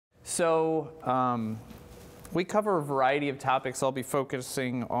We cover a variety of topics. I'll be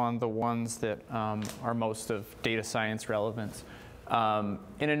focusing on the ones that are most of data science relevance.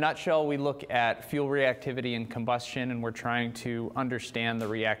 In a nutshell, we look at fuel reactivity and combustion, and we're trying to understand the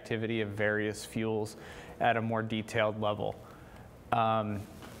reactivity of various fuels at a more detailed level.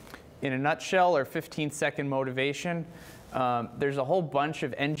 In a nutshell, or 15-second motivation, there's a whole bunch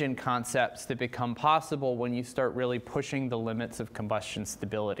of engine concepts that become possible when you start really pushing the limits of combustion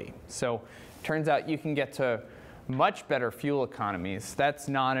stability. So it turns out you can get to much better fuel economies. That's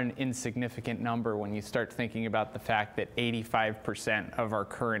not an insignificant number when you start thinking about the fact that 85% of our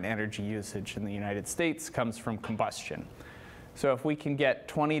current energy usage in the United States comes from combustion. So if we can get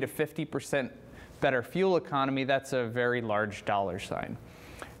 20 to 50% better fuel economy, that's a very large dollar sign.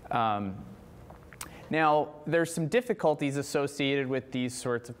 Now, there's some difficulties associated with these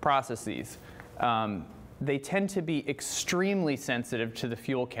sorts of processes. They tend to be extremely sensitive to the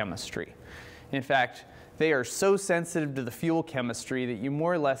fuel chemistry. In fact, they are so sensitive to the fuel chemistry that you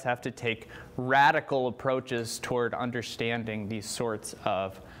more or less have to take radical approaches toward understanding these sorts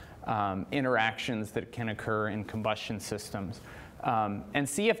of interactions that can occur in combustion systems. And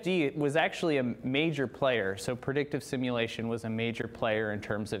CFD was actually a major player. So predictive simulation was a major player in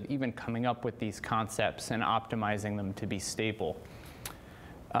terms of even coming up with these concepts and optimizing them to be stable.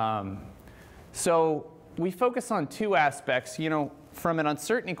 So we focus on two aspects. From an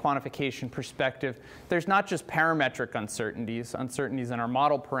uncertainty quantification perspective, there's not just parametric uncertainties in our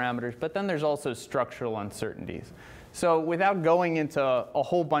model parameters, but then there's also structural uncertainties. So without going into a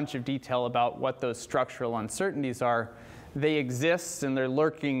whole bunch of detail about what those structural uncertainties are, they exist and they're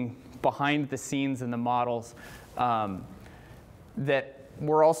lurking behind the scenes in the models that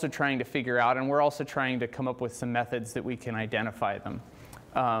we're also trying to figure out, and we're also trying to come up with some methods that we can identify them.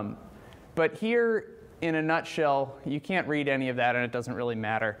 But here, in a nutshell, you can't read any of that, and it doesn't really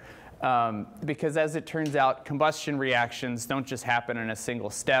matter. Because as it turns out, combustion reactions don't just happen in a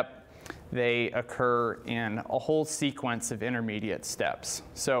single step. They occur in a whole sequence of intermediate steps.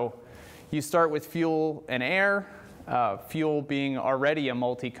 So you start with fuel and air, fuel being already a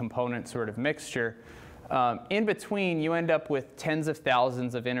multi-component sort of mixture. In between, you end up with tens of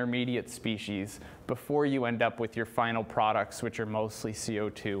thousands of intermediate species before you end up with your final products, which are mostly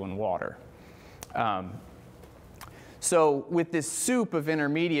CO2 and water. So with this soup of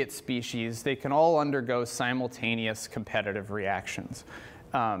intermediate species, they can all undergo simultaneous competitive reactions.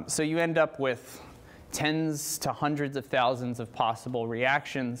 So you end up with tens to hundreds of thousands of possible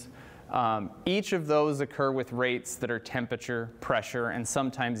reactions. Each of those occur with rates that are temperature, pressure, and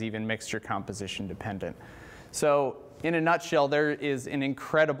sometimes even mixture composition dependent. So in a nutshell, there is an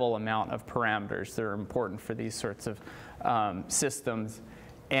incredible amount of parameters that are important for these sorts of systems.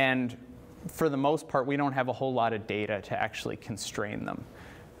 And for the most part, we don't have a whole lot of data to actually constrain them.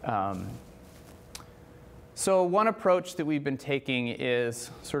 So one approach that we've been taking is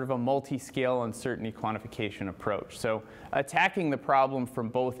sort of a multi-scale uncertainty quantification approach. So attacking the problem from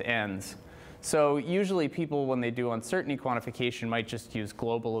both ends. So usually people, when they do uncertainty quantification, might just use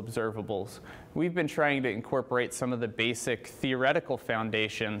global observables. We've been trying to incorporate some of the basic theoretical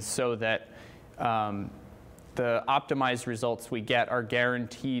foundations so that the optimized results we get are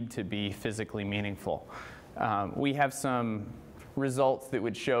guaranteed to be physically meaningful. We have some results that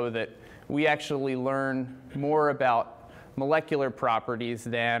would show that we actually learn more about molecular properties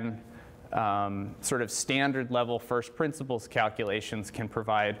than sort of standard level first principles calculations can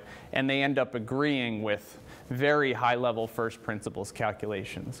provide, and they end up agreeing with very high level first principles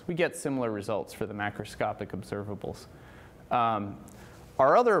calculations. We get similar results for the macroscopic observables.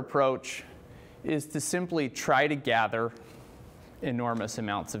 Our other approach is to simply try to gather enormous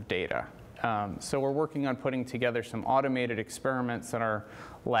amounts of data. So we're working on putting together some automated experiments in our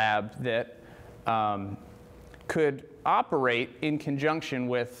lab that could operate in conjunction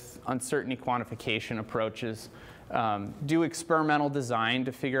with uncertainty quantification approaches, do experimental design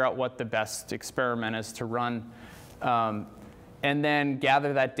to figure out what the best experiment is to run, and then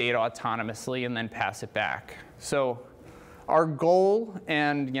gather that data autonomously and then pass it back. So our goal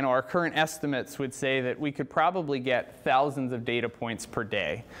and our current estimates would say that we could probably get thousands of data points per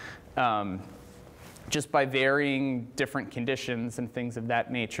day just by varying different conditions and things of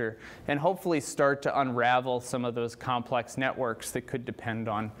that nature, and hopefully start to unravel some of those complex networks that could depend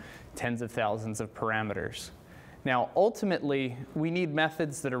on tens of thousands of parameters. Now, ultimately, we need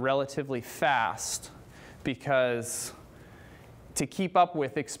methods that are relatively fast, because to keep up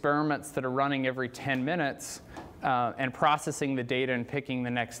with experiments that are running every 10 minutes, and processing the data and picking the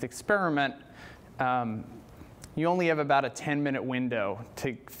next experiment, you only have about a 10-minute window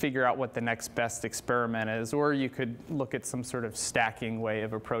to figure out what the next best experiment is, or you could look at some sort of stacking way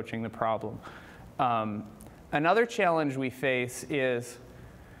of approaching the problem. Another challenge we face is,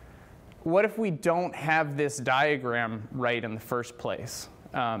 what if we don't have this diagram right in the first place?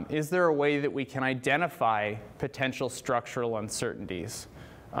 Is there a way that we can identify potential structural uncertainties?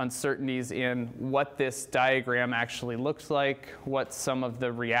 Uncertainties in what this diagram actually looks like, what some of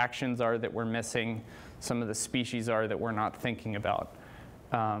the reactions are that we're missing, some of the species are that we're not thinking about.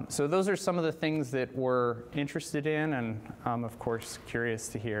 So those are some of the things that we're interested in, and I'm, of course, curious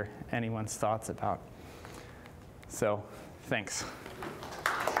to hear anyone's thoughts about. So, thanks.